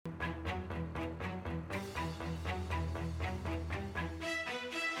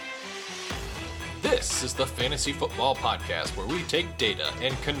This is the Fantasy Football Podcast, where we take data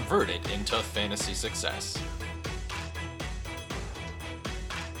and convert it into fantasy success.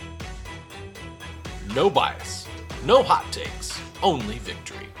 No bias, no hot takes, only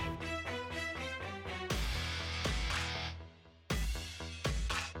victory.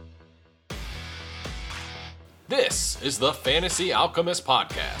 This is the Fantasy Alchemist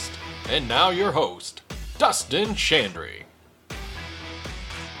Podcast, and now your host, Dustin Chandry.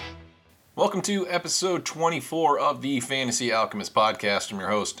 Welcome to episode 24 of the Fantasy Alchemist Podcast. I'm your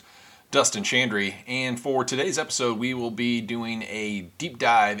host, Dustin Chandry, and for today's episode, we will be doing a deep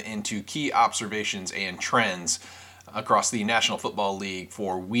dive into key observations and trends across the National Football League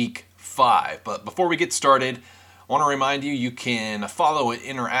for Week 5. But before we get started, I want to remind you, you can follow and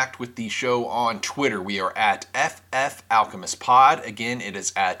interact with the show on Twitter. We are at FF Alchemist Pod. Again, it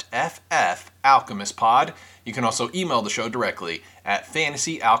is at FF Alchemist Pod. You can also email the show directly at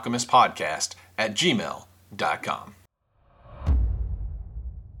fantasyalchemistpodcast@gmail.com.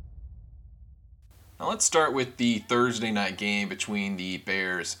 Now let's start with the Thursday night game between the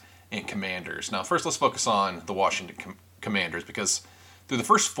Bears and Commanders. Now first let's focus on the Washington Commanders, because through the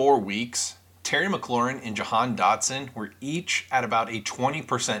first 4 weeks, Terry McLaurin and Jahan Dotson were each at about a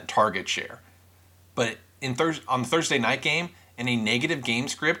 20% target share. But on the Thursday night game, in a negative game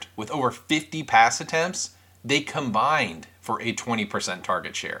script with over 50 pass attempts, they combined for a 20%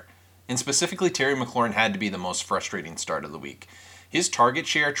 target share. And specifically, Terry McLaurin had to be the most frustrating start of the week. His target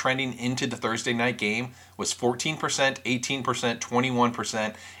share trending into the Thursday night game was 14%, 18%,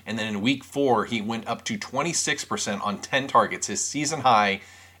 21%, and then in week 4, he went up to 26% on 10 targets, his season high,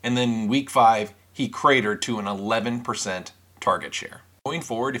 and then in week 5, he cratered to an 11% target share. Going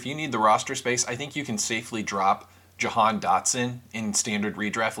forward, if you need the roster space, I think you can safely drop Jahan Dotson in standard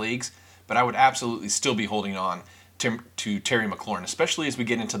redraft leagues, but I would absolutely still be holding on to Terry McLaurin, especially as we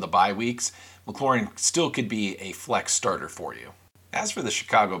get into the bye weeks. McLaurin still could be a flex starter for you. As for the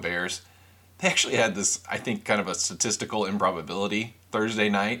Chicago Bears, they actually had this, I think, kind of a statistical improbability Thursday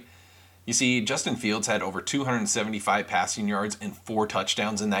night. You see, Justin Fields had over 275 passing yards and 4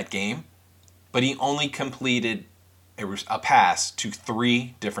 touchdowns in that game, but he only completed a pass to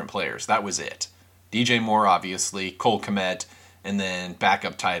 3 different players. That was it. DJ Moore, obviously, Cole Kmet, and then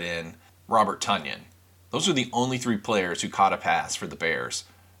backup tight end Robert Tonyan. Those are the only 3 players who caught a pass for the Bears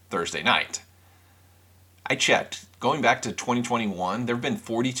Thursday night. I checked. Going back to 2021, there have been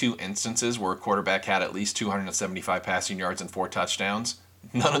 42 instances where a quarterback had at least 275 passing yards and 4 touchdowns.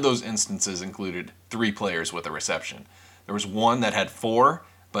 None of those instances included 3 players with a reception. There was one that had 4,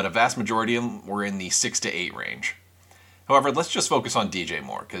 but a vast majority of them were in the 6 to 8 range. However, let's just focus on DJ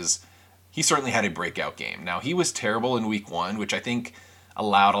Moore, because he certainly had a breakout game. Now, he was terrible in week 1, which I think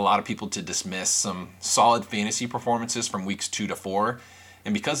allowed a lot of people to dismiss some solid fantasy performances from weeks 2 to 4.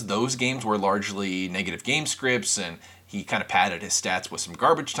 And because those games were largely negative game scripts and he kind of padded his stats with some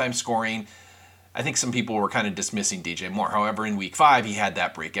garbage time scoring, I think some people were kind of dismissing DJ Moore. However, in week 5, he had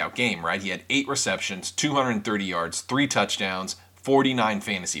that breakout game, right? He had 8 receptions, 230 yards, 3 touchdowns, 49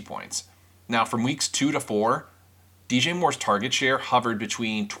 fantasy points. Now, from weeks 2 to 4, DJ Moore's target share hovered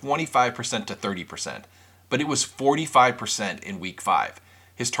between 25% to 30%, but it was 45% in week 5.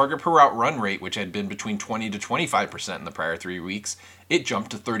 His target per route run rate, which had been between 20 to 25% in the prior 3 weeks, it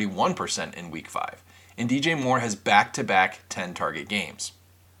jumped to 31% in week 5. And DJ Moore has back-to-back 10-target games.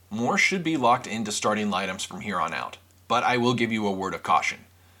 Moore should be locked into starting lineups from here on out, but I will give you a word of caution.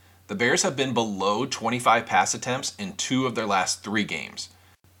 The Bears have been below 25 pass attempts in 2 of their last 3 games.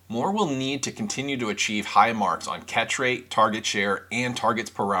 Moore will need to continue to achieve high marks on catch rate, target share, and targets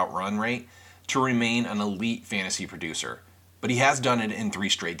per route run rate to remain an elite fantasy producer, but he has done it in 3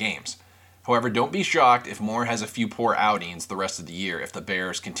 straight games. However, don't be shocked if Moore has a few poor outings the rest of the year if the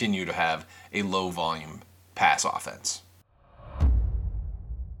Bears continue to have a low-volume pass offense.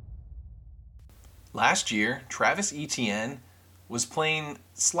 Last year, Travis Etienne was playing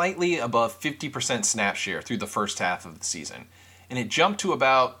slightly above 50% snap share through the first half of the season, and it jumped to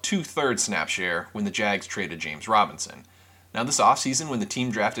about 2/3 snap share when the Jags traded James Robinson. Now this offseason, when the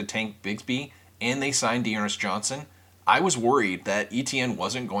team drafted Tank Bigsby and they signed Dearness Johnson, I was worried that Etienne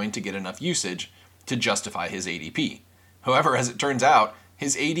wasn't going to get enough usage to justify his ADP. However, as it turns out,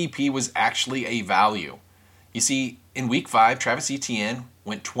 his ADP was actually a value. You see, in week 5, Travis Etienne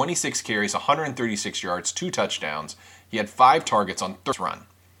went 26 carries, 136 yards, 2 touchdowns. He had 5 targets on 3rd run.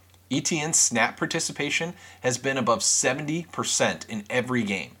 Etienne's snap participation has been above 70% in every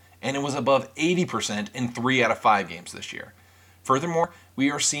game, and it was above 80% in 3 out of 5 games this year. Furthermore,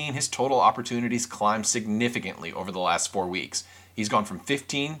 we are seeing his total opportunities climb significantly over the last 4 weeks. He's gone from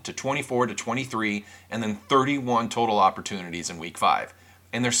 15 to 24 to 23, and then 31 total opportunities in week 5.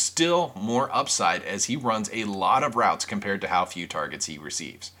 And there's still more upside as he runs a lot of routes compared to how few targets he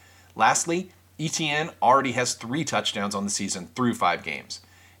receives. Lastly, ETN already has 3 touchdowns on the season through 5 games.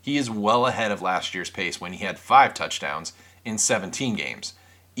 He is well ahead of last year's pace when he had 5 touchdowns in 17 games.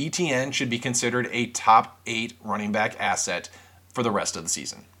 ETN should be considered a top 8 running back asset for the rest of the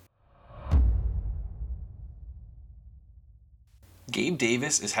season. Gabe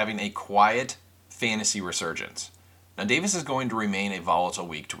Davis is having a quiet fantasy resurgence. Now, Davis is going to remain a volatile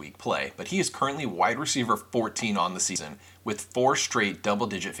week-to-week play, but he is currently wide receiver 14 on the season with 4 straight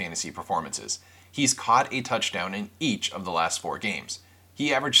double-digit fantasy performances. He's caught a touchdown in each of the last 4 games.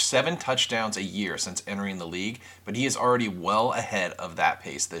 He averaged 7 touchdowns a year since entering the league, but he is already well ahead of that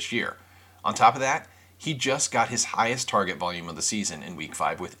pace this year. On top of that, he just got his highest target volume of the season in Week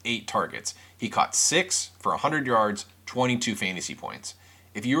 5 with 8 targets. He caught 6 for 100 yards, 22 fantasy points.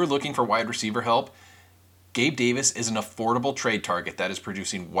 If you are looking for wide receiver help, Gabe Davis is an affordable trade target that is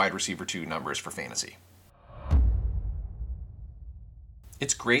producing wide receiver 2 numbers for fantasy.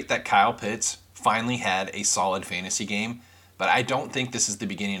 It's great that Kyle Pitts finally had a solid fantasy game, but I don't think this is the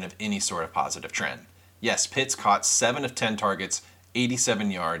beginning of any sort of positive trend. Yes, Pitts caught 7 of 10 targets,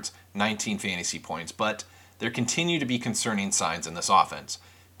 87 yards, 19 fantasy points, but there continue to be concerning signs in this offense.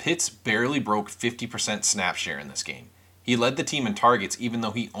 Pitts barely broke 50% snap share in this game. He led the team in targets even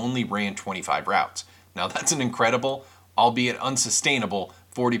though he only ran 25 routes. Now that's an incredible, albeit unsustainable,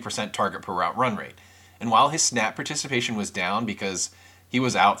 40% target per route run rate. And while his snap participation was down because he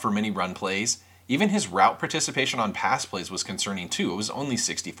was out for many run plays, even his route participation on pass plays was concerning too. It was only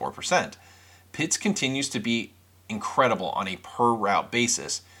 64%. Pitts continues to be incredible on a per route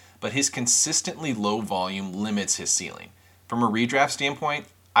basis, but his consistently low volume limits his ceiling. From a redraft standpoint,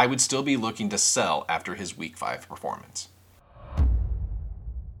 I would still be looking to sell after his Week 5 performance.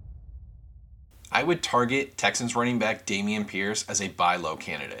 I would target Texans running back Dameon Pierce as a buy low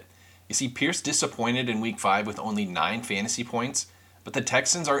candidate. You see, Pierce disappointed in Week 5 with only 9 fantasy points, but the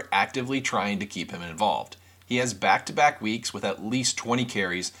Texans are actively trying to keep him involved. He has back-to-back weeks with at least 20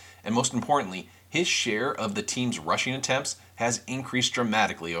 carries, and most importantly, his share of the team's rushing attempts has increased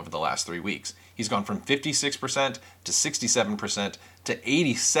dramatically over the last 3 weeks. He's gone from 56% to 67% to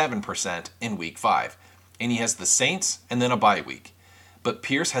 87% in Week 5, and he has the Saints and then a bye week. But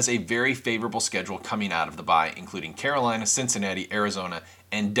Pierce has a very favorable schedule coming out of the bye, including Carolina, Cincinnati, Arizona,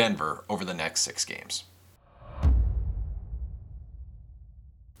 and Denver over the next 6 games.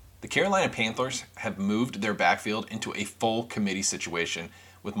 The Carolina Panthers have moved their backfield into a full committee situation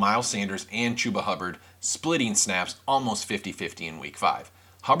with Miles Sanders and Chuba Hubbard splitting snaps almost 50-50 in Week 5.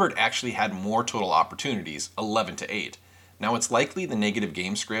 Hubbard actually had more total opportunities, 11-8. Now it's likely the negative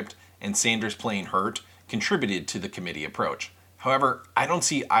game script and Sanders playing hurt contributed to the committee approach. However, I don't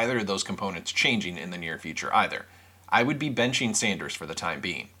see either of those components changing in the near future either. I would be benching Sanders for the time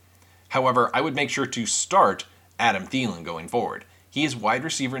being. However, I would make sure to start Adam Thielen going forward. He is wide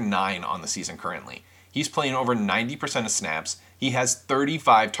receiver 9 on the season currently. He's playing over 90% of snaps. He has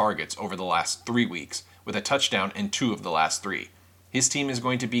 35 targets over the last 3 weeks, with a touchdown in 2 of the last 3. His team is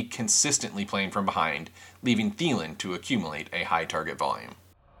going to be consistently playing from behind, leaving Thielen to accumulate a high target volume.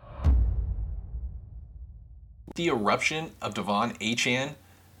 The eruption of Devon Achane,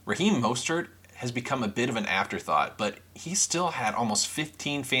 Raheem Mostert has become a bit of an afterthought, but he still had almost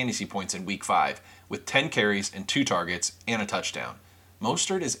 15 fantasy points in Week 5, with 10 carries and 2 targets and a touchdown.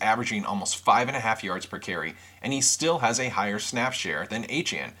 Mostert is averaging almost 5.5 yards per carry, and he still has a higher snap share than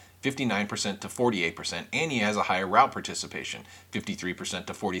Achane, 59% to 48%, and he has a higher route participation, 53%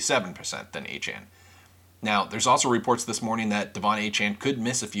 to 47% than Achane. Now, there's also reports this morning that Devon Achane could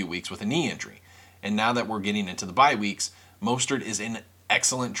miss a few weeks with a knee injury. And now that we're getting into the bye weeks, Mostert is an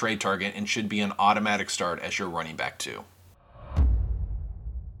excellent trade target and should be an automatic start as your running back too.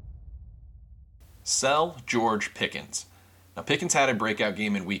 Sell George Pickens. Now Pickens had a breakout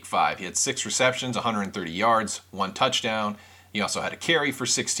game in Week 5. He had 6 receptions, 130 yards, 1 touchdown. He also had a carry for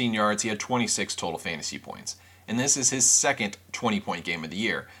 16 yards. He had 26 total fantasy points. And this is his second 20-point game of the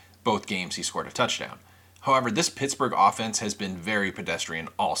year. Both games he scored a touchdown. However, this Pittsburgh offense has been very pedestrian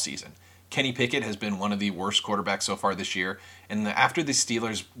all season. Kenny Pickett has been one of the worst quarterbacks so far this year, and after the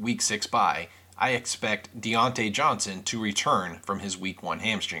Steelers' Week 6 bye, I expect Deontay Johnson to return from his Week 1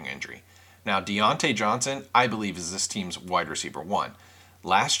 hamstring injury. Now, Deontay Johnson, I believe, is this team's wide receiver 1.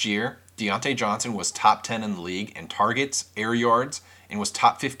 Last year, Deontay Johnson was top 10 in the league in targets, air yards, and was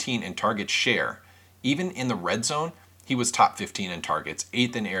top 15 in target share. Even in the red zone, he was top 15 in targets,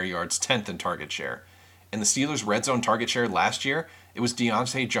 8th in air yards, 10th in target share. In the Steelers' red zone target share last year, it was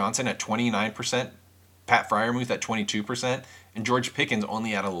Deontay Johnson at 29%, Pat Freiermuth at 22%, and George Pickens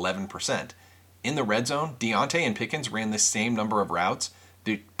only at 11%. In the red zone, Deontay and Pickens ran the same number of routes,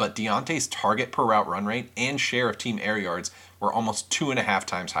 But Deontay's target per route run rate and share of team air yards were almost 2.5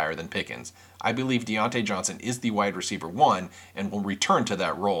 times higher than Pickens. I believe Deontay Johnson is the wide receiver 1 and will return to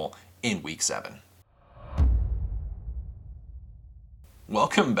that role in Week 7.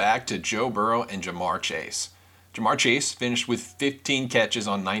 Welcome back to Joe Burrow and Ja'Marr Chase. Ja'Marr Chase finished with 15 catches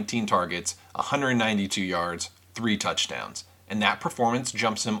on 19 targets, 192 yards, 3 touchdowns, and that performance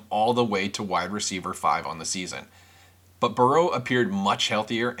jumps him all the way to wide receiver 5 on the season. But Burrow appeared much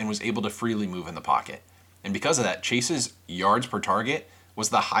healthier and was able to freely move in the pocket. And because of that, Chase's yards per target was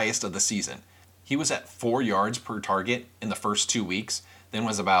the highest of the season. He was at 4 yards per target in the first 2 weeks, then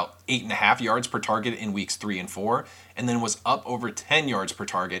was about 8.5 yards per target in weeks 3 and 4, and then was up over 10 yards per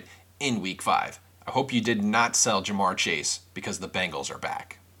target in week 5. I hope you did not sell Ja'Marr Chase because the Bengals are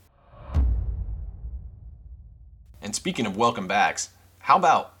back. And speaking of welcome backs, how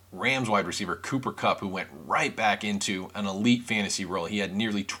about Rams wide receiver Cooper Kupp, who went right back into an elite fantasy role? He had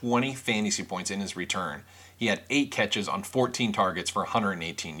nearly 20 fantasy points in his return. He had 8 catches on 14 targets for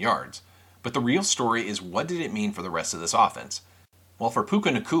 118 yards. But the real story is, what did it mean for the rest of this offense? Well, for Puka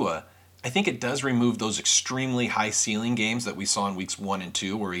Nacua, I think it does remove those extremely high ceiling games that we saw in weeks 1 and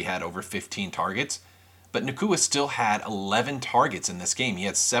 2 where he had over 15 targets. But Nacua still had 11 targets in this game. He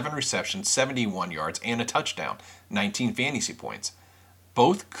had 7 receptions, 71 yards, and a touchdown, 19 fantasy points.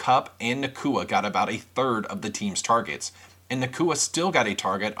 Both Kupp and Nacua got about a third of the team's targets, and Nacua still got a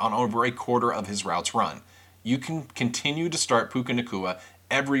target on over a quarter of his routes run. You can continue to start Puka Nacua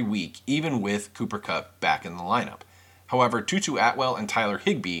every week, even with Cooper Kupp back in the lineup. However, Tutu Atwell and Tyler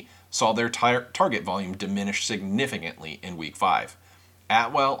Higbee saw their target volume diminish significantly in Week 5.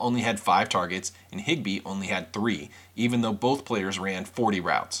 Atwell only had 5 targets, and Higbee only had 3, even though both players ran 40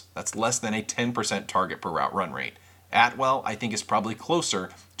 routes. That's less than a 10% target per route run rate. Atwell, I think, is probably closer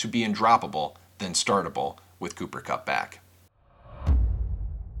to being droppable than startable with Cooper Kupp back.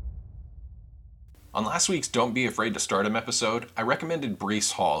 On last week's Don't Be Afraid to Start Him episode, I recommended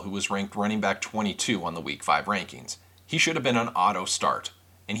Breece Hall, who was ranked running back 22 on the Week 5 rankings. He should have been an auto start,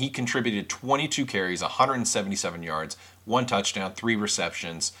 and he contributed 22 carries, 177 yards, 1 touchdown, 3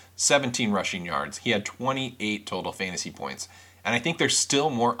 receptions, 17 rushing yards. He had 28 total fantasy points. And I think there's still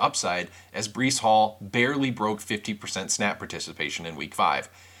more upside, as Breece Hall barely broke 50% snap participation in Week 5.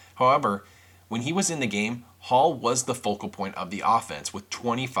 However, when he was in the game, Hall was the focal point of the offense with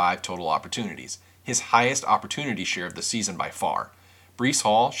 25 total opportunities, his highest opportunity share of the season by far. Breece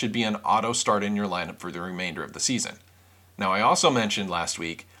Hall should be an auto start in your lineup for the remainder of the season. Now, I also mentioned last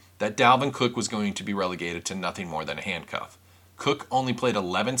week that Dalvin Cook was going to be relegated to nothing more than a handcuff. Cook only played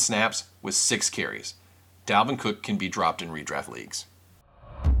 11 snaps with 6 carries. Dalvin Cook can be dropped in redraft leagues.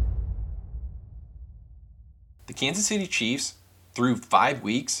 The Kansas City Chiefs, through 5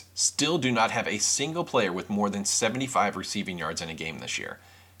 weeks, still do not have a single player with more than 75 receiving yards in a game this year.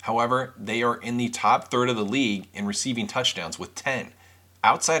 However, they are in the top third of the league in receiving touchdowns with 10.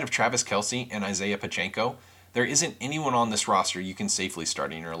 Outside of Travis Kelce and Isaiah Pacheco, there isn't anyone on this roster you can safely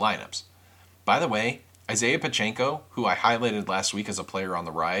start in your lineups. By the way, Isaiah Pacheco, who I highlighted last week as a player on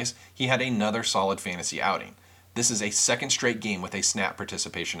the rise, he had another solid fantasy outing. This is a second straight game with a snap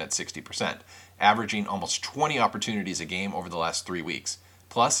participation at 60%, averaging almost 20 opportunities a game over the last 3 weeks.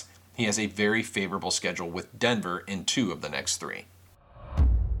 Plus, he has a very favorable schedule with Denver in 2 of the next 3.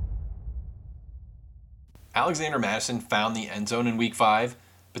 Alexander Mattison found the end zone in Week 5,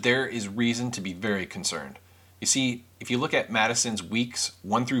 but there is reason to be very concerned. You see, if you look at Madison's weeks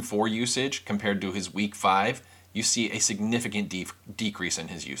 1 through 4 usage compared to his Week 5, you see a significant decrease in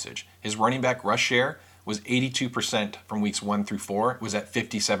his usage. His running back rush share was 82% from weeks 1 through 4, was at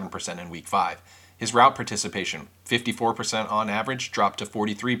 57% in Week 5. His route participation, 54% on average, dropped to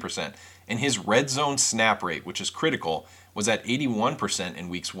 43%. And his red zone snap rate, which is critical, was at 81% in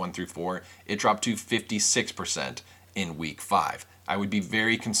weeks 1 through 4. It dropped to 56% in Week 5. I would be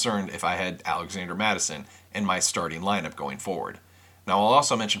very concerned if I had Alexander Mattison in my starting lineup going forward. Now, I'll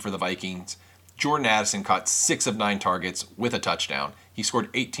also mention for the Vikings, Jordan Addison caught 6 of 9 targets with a touchdown. He scored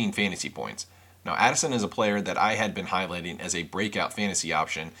 18 fantasy points. Now, Addison is a player that I had been highlighting as a breakout fantasy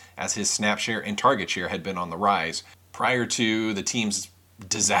option, as his snap share and target share had been on the rise prior to the team's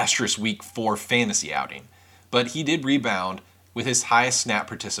disastrous Week 4 fantasy outing. But he did rebound with his highest snap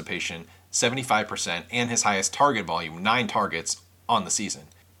participation, 75%, and his highest target volume, 9 targets on the season.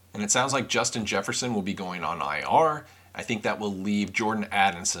 And it sounds like Justin Jefferson will be going on IR. I think that will leave Jordan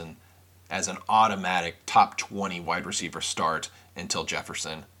Addison as an automatic top 20 wide receiver start until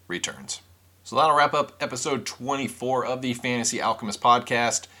Jefferson returns. So that'll wrap up episode 24 of the Fantasy Alchemist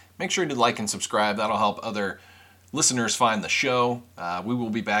podcast. Make sure to like and subscribe. That'll help other listeners find the show. We will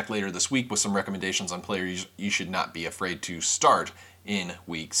be back later this week with some recommendations on players you should not be afraid to start in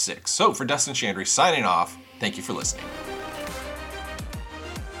Week 6. So for Dustin Chandry signing off, thank you for listening.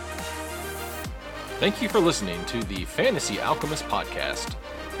 Thank you for listening to the Fantasy Alchemist Podcast.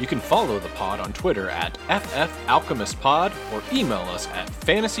 You can follow the pod on Twitter at FFAlchemistPod or email us at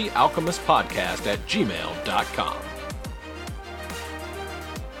fantasyalchemistpodcast@gmail.com.